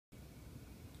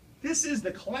This is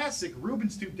the classic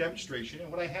Ruben's tube demonstration, and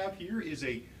what I have here is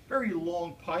a very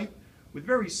long pipe with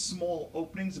very small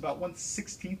openings, about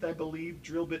 1/16 I believe,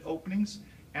 drill bit openings,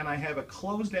 and I have a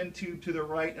closed end tube to the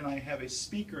right, and I have a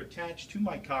speaker attached to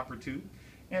my copper tube,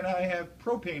 and I have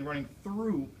propane running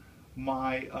through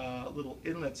my little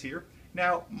inlets here.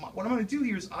 Now, what I'm going to do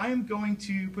here is I'm going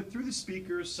to put through the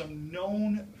speakers some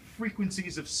known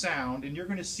frequencies of sound, and you're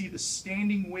going to see the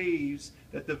standing waves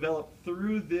that develop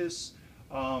through this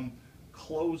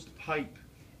closed pipe.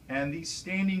 And these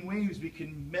standing waves we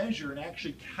can measure and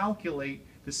actually calculate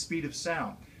the speed of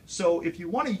sound. So if you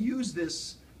want to use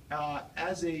this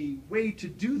as a way to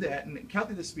do that and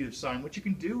calculate the speed of sound, what you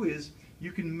can do is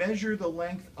you can measure the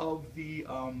length of the,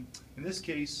 in this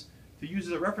case, to use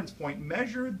as a reference point,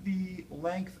 measure the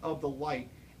length of the light,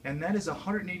 and that is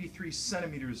 183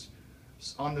 centimeters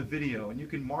on the video, and you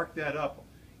can mark that up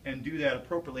and do that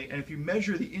appropriately. And if you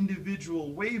measure the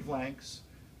individual wavelengths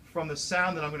from the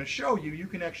sound that I'm going to show you, you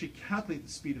can actually calculate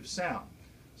the speed of sound.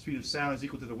 The speed of sound is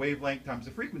equal to the wavelength times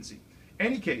the frequency.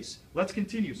 Any case, let's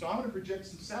continue. So I'm going to project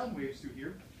some sound waves through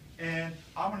here, and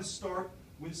I'm going to start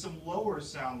with some lower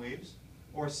sound waves,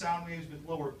 or sound waves with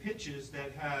lower pitches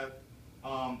that have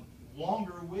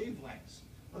longer wavelengths.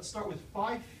 Let's start with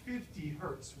 550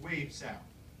 hertz wave sound.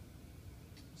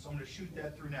 So I'm going to shoot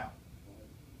that through now.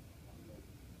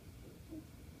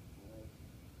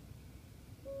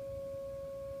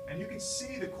 And you can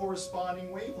see the corresponding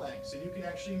wavelengths, and you can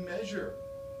actually measure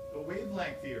the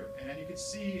wavelength here. And you can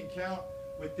see and count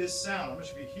with this sound. I'm not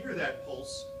sure if you hear that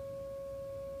pulse.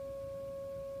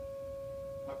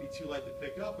 Might be too light to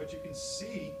pick up, but you can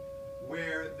see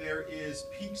where there is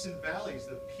peaks and valleys.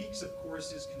 The peaks, of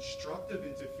course, is constructive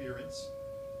interference,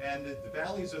 and the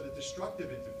valleys are the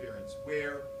destructive interference,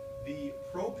 where the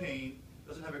propane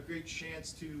doesn't have a great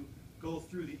chance to go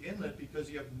through the inlet because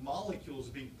you have molecules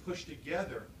being pushed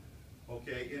together,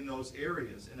 okay, in those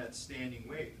areas in that standing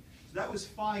wave. So that was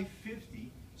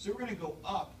 550. So we're going to go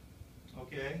up,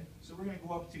 okay? So we're going to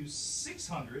go up to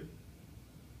 600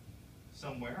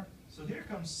 somewhere. So here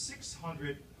comes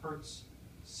 600 hertz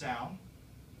sound.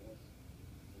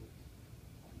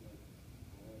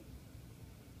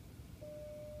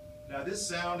 Now this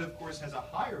sound, of course, has a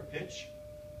higher pitch,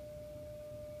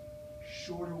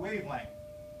 shorter wavelength.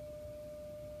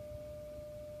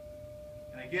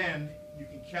 And again, you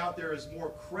can count there as more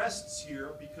crests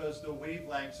here because the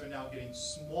wavelengths are now getting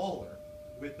smaller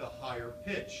with the higher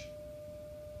pitch.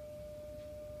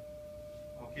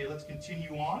 Okay, let's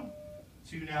continue on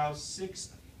to now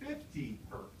 650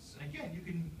 hertz. And again,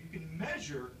 you can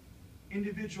measure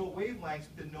individual wavelengths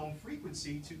with a known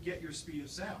frequency to get your speed of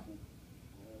sound.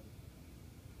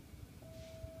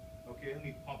 Okay, let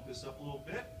me pump this up a little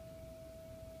bit.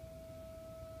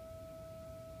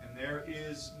 And there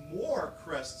is more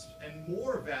crests and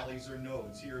more valleys or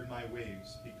nodes here in my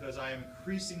waves because I am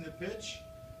increasing the pitch.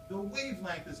 The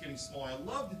wavelength is getting smaller. I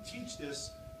love to teach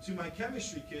this to my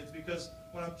chemistry kids because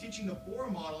when I'm teaching the Bohr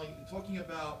modeling and talking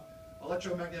about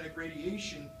electromagnetic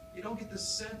radiation, you don't get the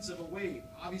sense of a wave.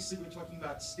 Obviously, we're talking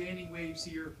about standing waves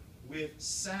here with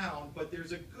sound, but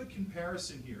there's a good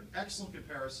comparison here, excellent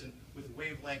comparison with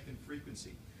wavelength and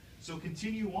frequency. So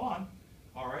continue on.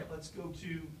 All right, let's go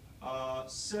to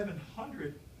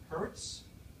 700 hertz,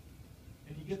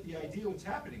 and you get the idea what's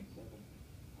happening.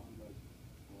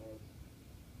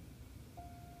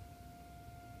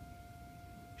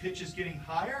 Pitch is getting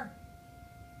higher.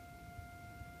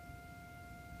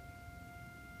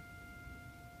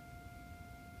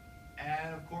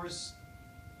 And of course,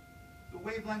 the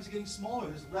wavelengths are getting smaller.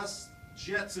 There's less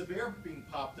jets of air being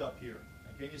popped up here.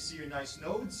 Okay, you see your nice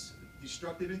nodes,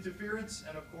 destructive interference,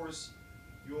 and of course,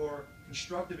 your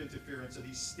constructive interference of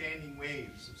these standing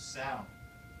waves of sound.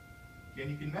 Again,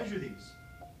 you can measure these.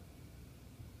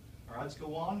 All right, let's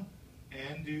go on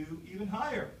and do even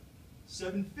higher.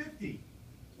 750.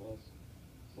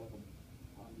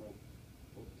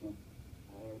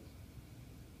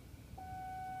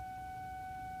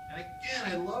 And again,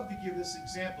 I love to give this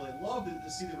example. I love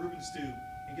to see the Ruben's tube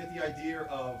and get the idea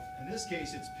of, in this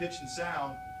case, it's pitch and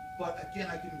sound. But again,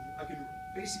 I can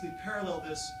basically parallel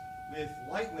this with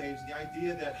light waves, the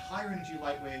idea that higher energy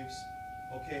light waves,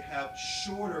 okay, have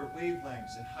shorter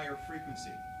wavelengths and higher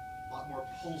frequency, a lot more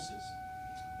pulses,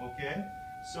 okay?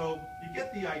 So you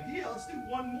get the idea. Let's do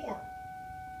one more,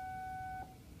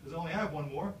 because I only have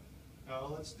one more.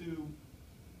 Let's do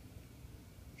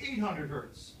 800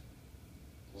 hertz.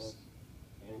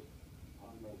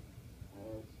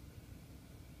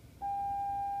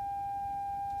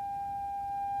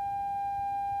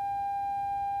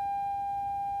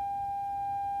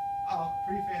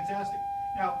 Pretty fantastic.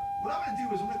 Now, what I'm going to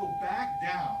do is I'm going to go back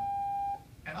down,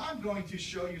 and I'm I'm going to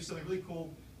show you something really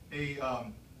cool.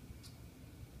 I'm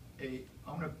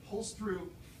going to pulse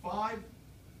through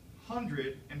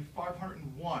 500 and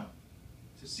 501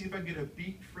 to see if I can get a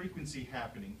beat frequency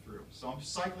happening through. So I'm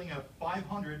cycling at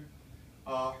 500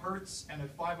 hertz and a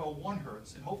 501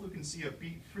 hertz, and hopefully we can see a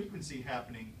beat frequency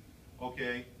happening,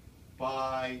 okay,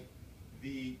 by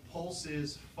the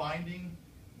pulses finding,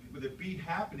 with a beat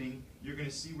happening, you're going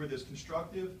to see where there's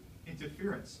constructive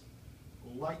interference.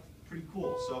 Like, pretty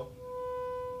cool. So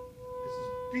this is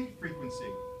beat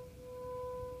frequency.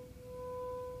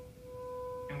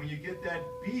 And when you get that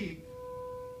beat,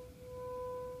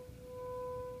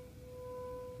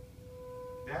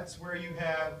 that's where you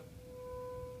have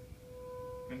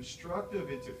constructive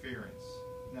interference.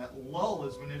 And that lull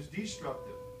is when there's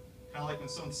destructive. Kind of like when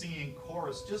someone's singing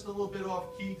chorus just a little bit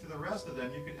off key to the rest of them,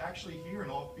 you could actually hear an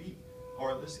off beat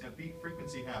or a beat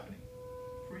frequency happening.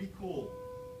 Pretty cool.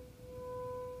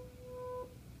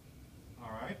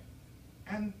 All right.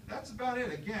 And that's about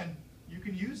it. Again, you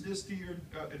can use this to your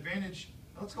advantage.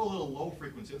 Let's go a little low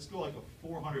frequency. Let's go like a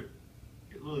 400.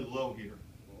 Get really low here.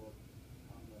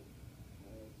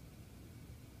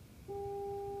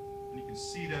 And you can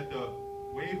see that the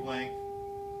wavelength,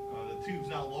 the tube's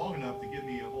not long enough to give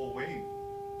me a whole wave.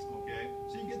 Okay,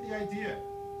 so you get the idea.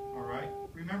 All right.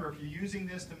 Remember, if you're using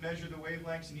this to measure the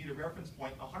wavelengths, you need a reference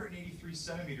point 183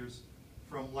 centimeters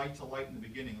from light to light in the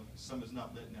beginning. Some is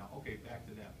not lit now. Okay, back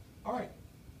to that. All right.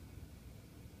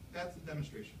 That's the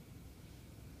demonstration.